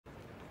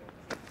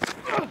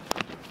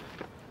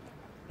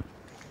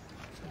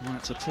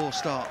That's a poor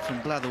start from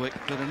Blatherwick,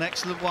 but an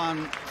excellent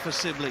one for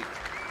Sibley.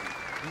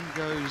 He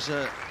goes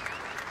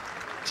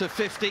to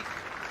 50.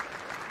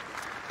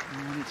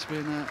 And it's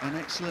been an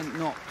excellent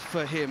knock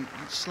for him.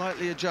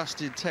 Slightly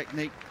adjusted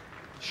technique.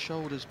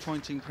 Shoulders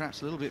pointing perhaps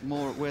a little bit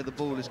more at where the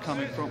ball is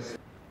coming from.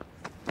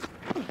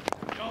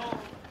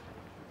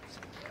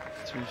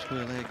 Through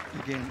square leg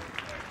again.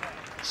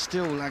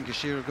 Still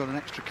Lancashire have got an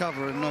extra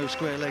cover and no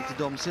square leg to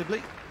Dom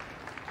Sibley.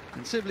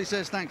 And Sibley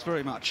says thanks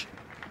very much.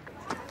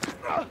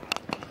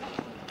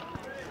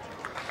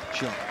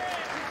 Shot.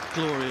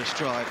 Glorious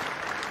drive.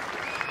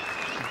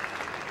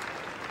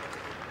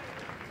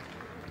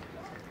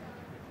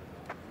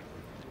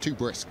 Too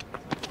brisk.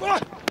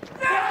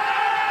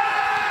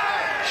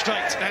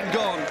 Straight and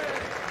gone.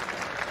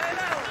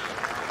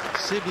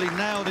 Sibley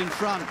nailed in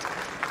front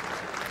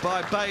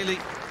by Bailey.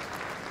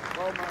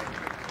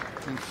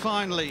 And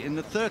finally, in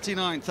the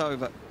 39th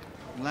over,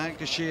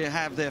 Lancashire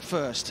have their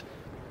first.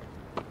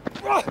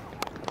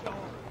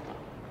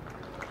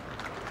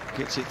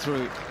 Gets it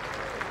through.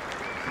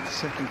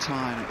 Second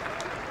time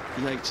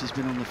Yates has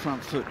been on the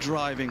front foot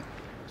driving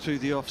through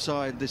the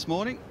offside this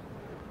morning.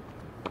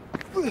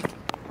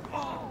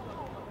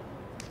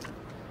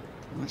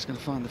 That's going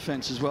to find the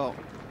fence as well.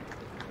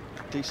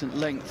 Decent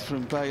length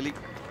from Bailey.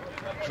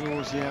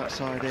 Draws the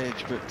outside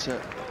edge, but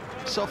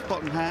soft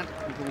bottom hand.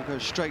 The ball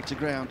goes straight to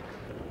ground.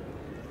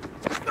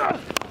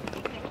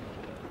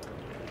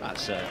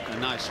 That's a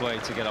nice way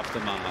to get off the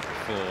mark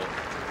for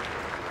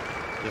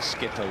the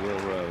skipper, Will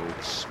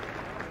Rhodes.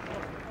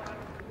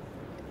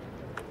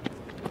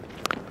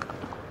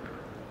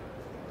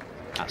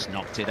 That's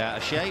knocked it out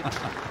of shape.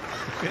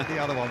 Get the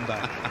other one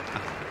back.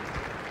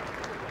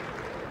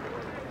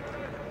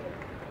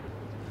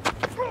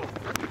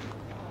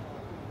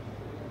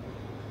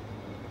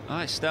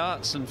 He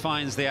starts and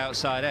finds the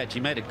outside edge. He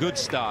made a good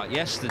start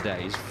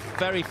yesterday. His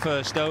very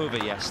first over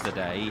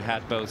yesterday, he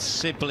had both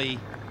Sibley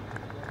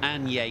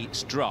and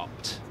Yates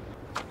dropped.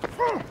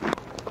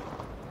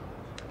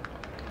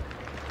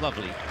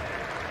 Lovely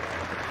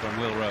from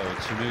Will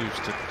Rhodes, who moves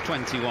to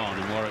 21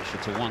 and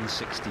Warwickshire to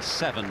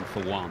 167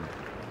 for one.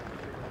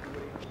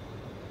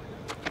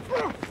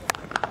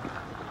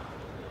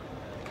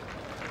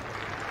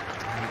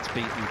 It's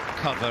beaten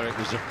cover. It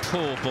was a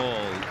poor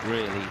ball,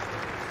 really,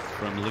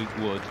 from Luke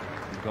Wood.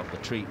 He got the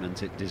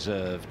treatment it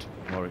deserved.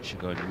 Warwickshire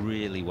going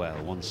really well,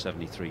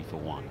 173 for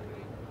one.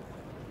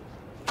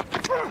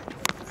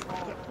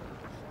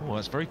 Oh,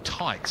 it's very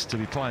tight to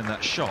be playing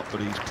that shot,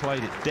 but he's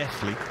played it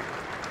deftly.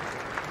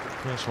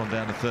 First one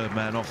down the third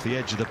man off the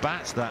edge of the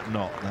bat.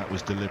 That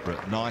was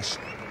deliberate. Nice,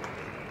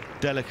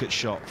 delicate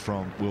shot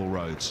from Will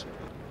Rhodes.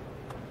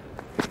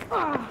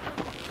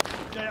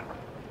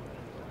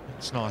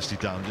 It's nicely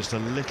done, just a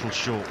little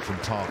short from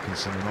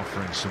Parkinson and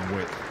offering some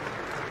width.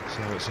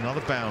 So it's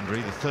another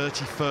boundary, the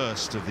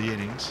 31st of the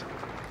innings.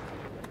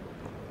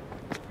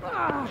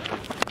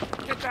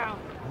 Get down.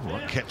 Oh,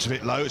 that kept a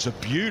bit low. It's a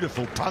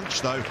beautiful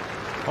punch, though,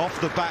 off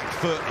the back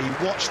foot. He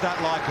watched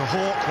that like a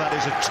hawk. That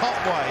is a top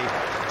way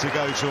to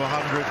go to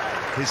 100.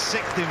 His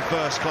 6th in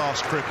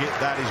first-class cricket.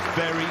 That is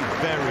very,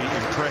 very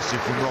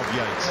impressive from Rob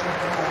Yates.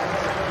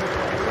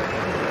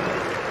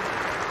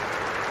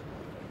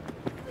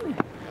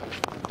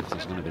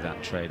 There's going to be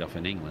that trade-off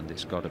in England.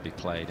 It's got to be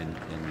played in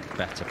the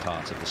better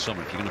part of the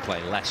summer. If you're going to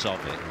play less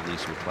of it, at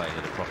least we'll play it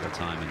at a proper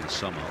time in the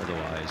summer.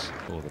 Otherwise,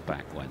 or the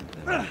back went.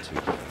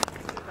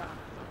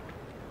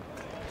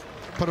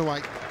 Put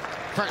away.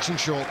 Fraction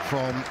short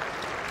from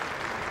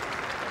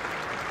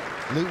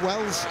Luke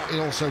Wells. It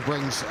also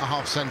brings a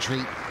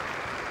half-century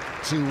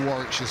to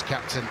Warwickshire's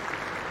captain.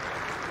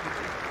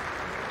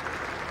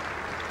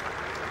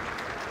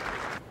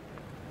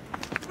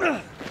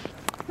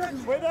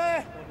 We're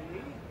there.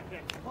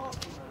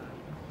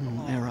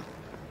 Error.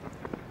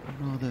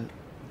 Rather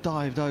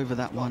dived over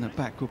that one at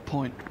backward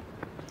point.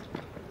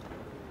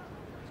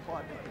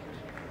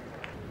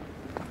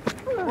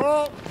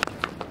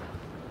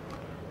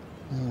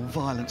 More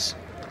violence.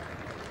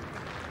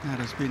 That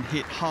has been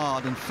hit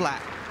hard and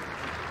flat.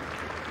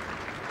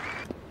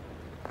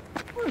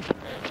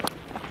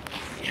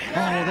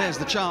 Oh, there's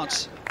the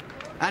chance.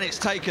 And it's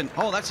taken.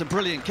 Oh, that's a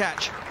brilliant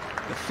catch.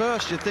 At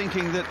first you're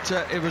thinking that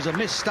it was a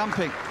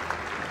mis-stumping.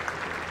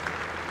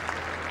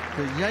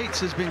 But Yates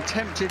has been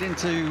tempted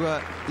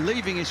into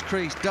leaving his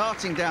crease,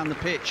 darting down the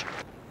pitch.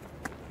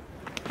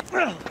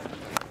 That's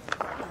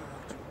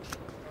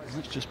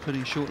just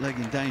putting short leg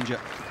in danger.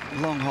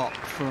 Long hop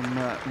from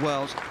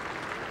Wells.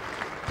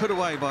 Put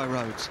away by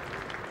Rhodes.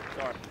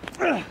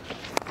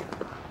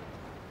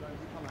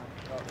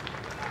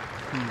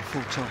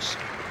 Full toss.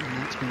 And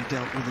that's been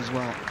dealt with as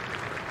well.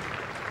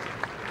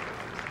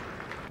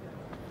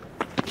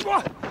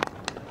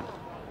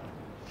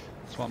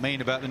 That's what I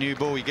mean about the new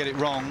ball. You get it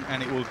wrong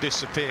and it will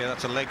disappear.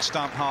 That's a leg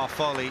stump half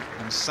volley,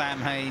 and Sam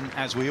Hain,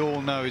 as we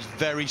all know, is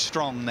very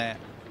strong there.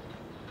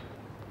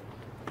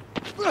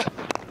 That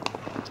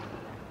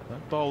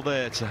bowl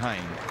there to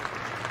Hain,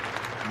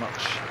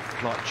 much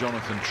like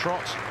Jonathan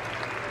Trott,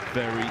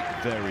 very,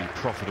 very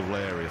profitable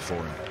area for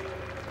him.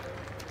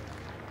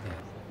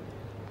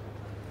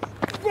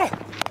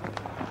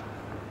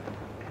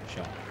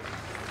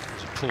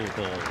 pull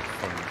ball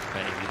from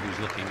Bailey, who's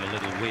looking a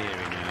little weary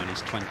now in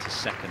his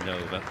 22nd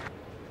over.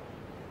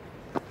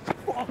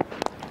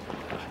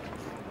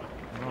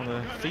 Well,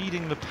 they're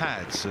feeding the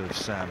pads of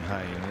Sam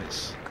Hain.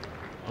 It's,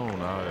 oh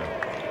no.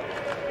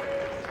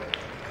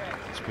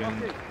 It's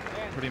been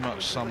pretty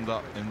much summed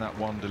up in that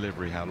one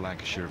delivery how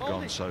Lancashire have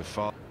gone so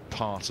far.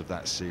 Part of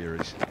that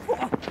series.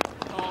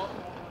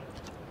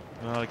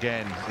 Well,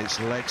 again,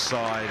 it's leg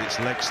side, it's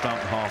leg stump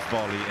half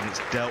volley, and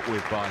it's dealt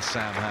with by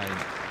Sam Hain.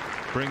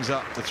 Brings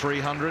up the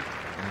 300,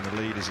 and the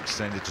lead is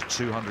extended to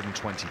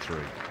 223.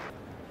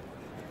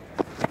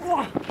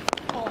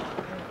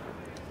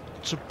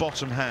 To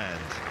bottom hand,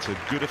 to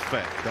good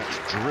effect. That's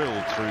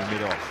drilled through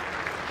mid-off.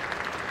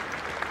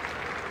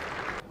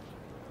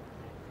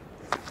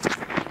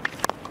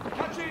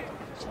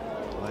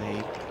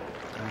 Played,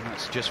 and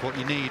that's just what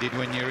you needed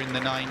when you're in the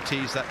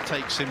 90s. That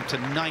takes him to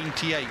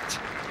 98.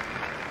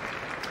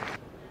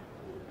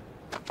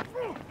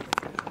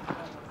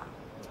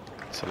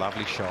 It's a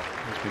lovely shot.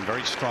 He's been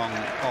very strong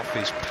off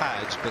his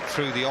pads, but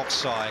through the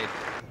offside,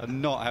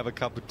 and not have a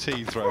cup of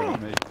tea thrown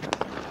at me.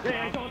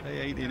 They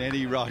ain't in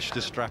any rush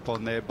to strap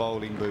on their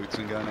bowling boots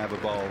and go and have a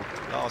bowl.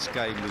 Last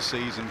game of the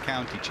season,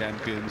 county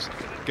champions,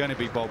 going to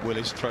be Bob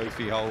Willis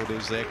Trophy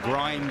holders. They're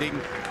grinding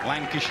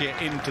Lancashire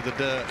into the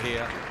dirt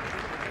here.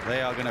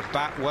 They are going to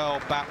bat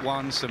well, bat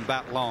once and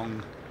bat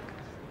long.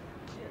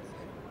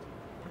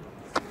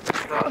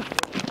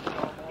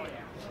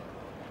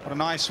 What a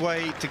nice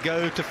way to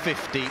go to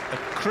 50. A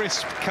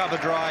crisp cover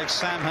drive.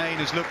 Sam Hain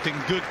has looked in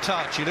good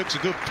touch. He looks a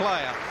good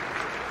player.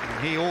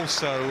 And he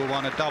also will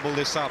want to double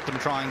this up and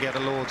try and get a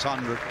Lord's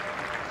 100.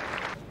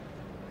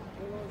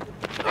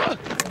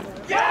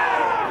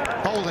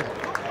 Bowling.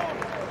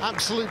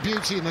 Absolute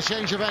beauty, and the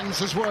change of ends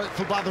has worked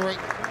for Bathory.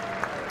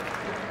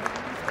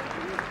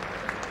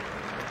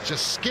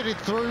 Just skidded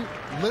through,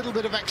 little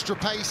bit of extra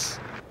pace.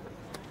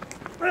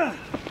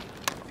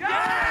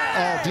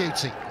 Oh,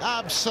 beauty.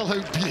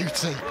 Absolute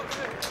beauty.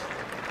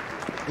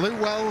 Luke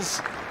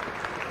Wells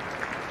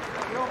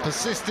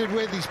persisted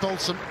with. He's bowled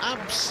some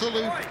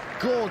absolute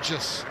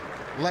gorgeous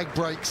leg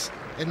breaks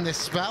in this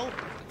spell.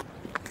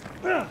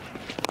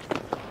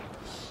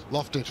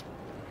 Lofted.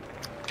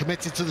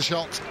 Committed to the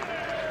shot.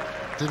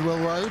 Did Will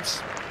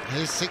Rhodes.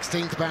 His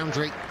 16th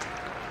boundary.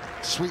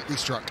 Sweetly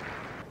struck.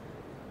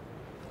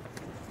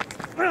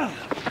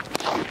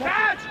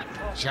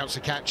 Shouts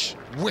a catch.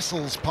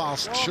 Whistles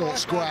past short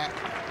square.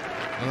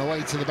 And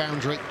away to the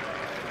boundary.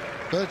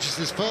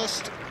 Burgess's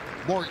first.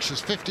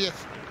 Warwickshire's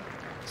 50th.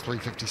 It's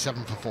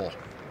 357 for 4.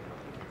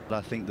 I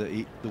think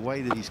that the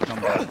way that he's come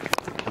back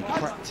and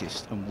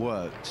practiced and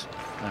worked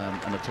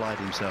and applied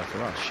himself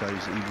for us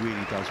shows that he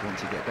really does want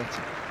to get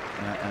better.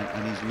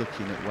 And he's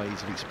looking at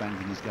ways of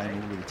expanding his game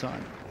all the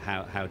time.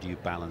 How do you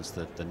balance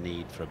the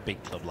need for a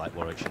big club like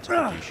Warwickshire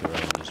to produce your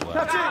own as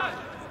well?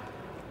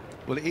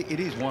 Well, it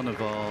is one of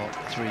our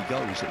 3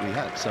 goals that we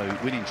have. So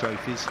winning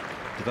trophies,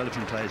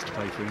 developing players to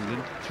play for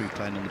England through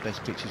playing on the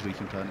best pitches we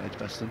can play on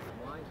Edgbaston.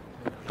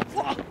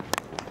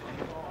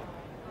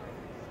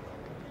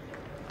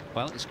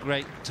 Well, it's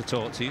great to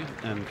talk to you,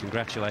 and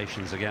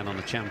congratulations again on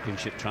the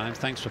championship triumph.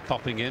 Thanks for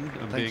popping in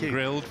and being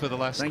grilled for the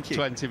last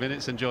 20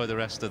 minutes. Enjoy the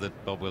rest of the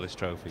Bob Willis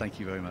Trophy. Thank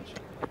you very much.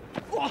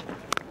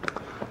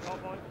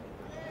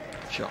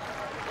 Shot.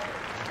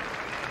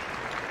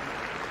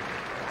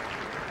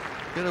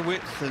 Bit of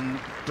width, and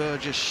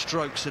Burgess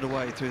strokes it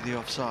away through the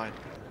offside.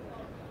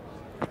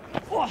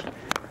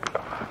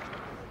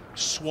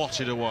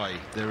 Swatted away.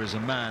 There is a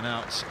man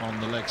out on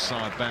the leg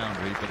side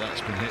boundary, but that's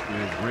been hit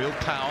with real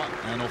power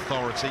and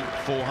authority.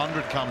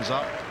 400 comes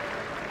up.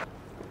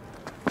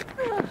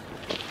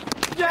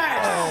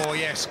 Yes! Oh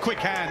yes, quick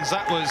hands.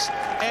 That was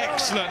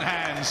excellent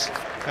hands,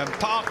 and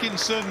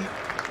Parkinson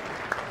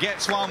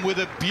gets one with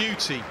a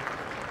beauty.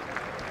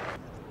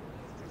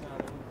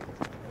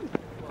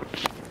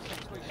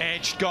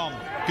 Edge gone.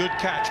 Good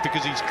catch,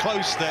 because he's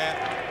close there,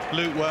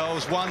 Luke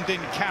Wells. One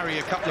didn't carry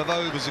a couple of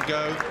overs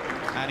ago,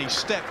 and he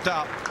stepped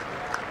up.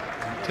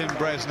 And Tim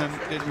Bresnan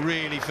didn't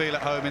really feel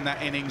at home in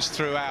that innings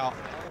throughout.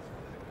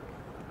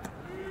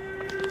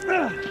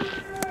 Yeah!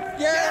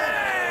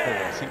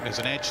 Oh, I think there's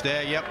an edge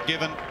there. Yep,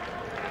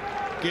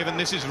 given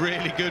this is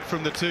really good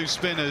from the 2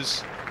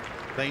 spinners.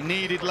 They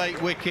needed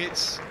late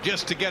wickets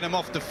just to get them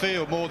off the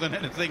field more than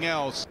anything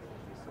else.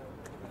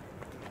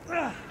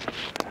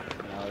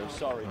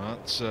 Sorry.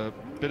 That's a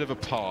bit of a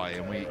pie,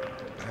 and we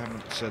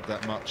haven't said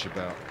that much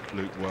about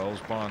Luke Wells.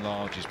 By and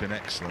large, he's been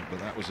excellent, but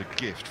that was a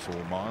gift for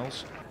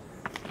Miles.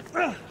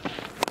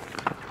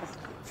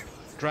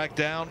 Dragged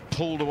down,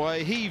 pulled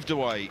away, heaved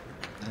away,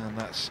 and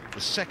that's the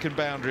 2nd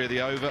boundary of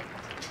the over.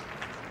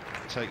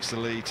 Takes the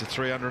lead to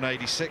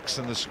 386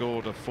 and the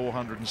score to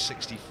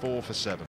 464 for 7.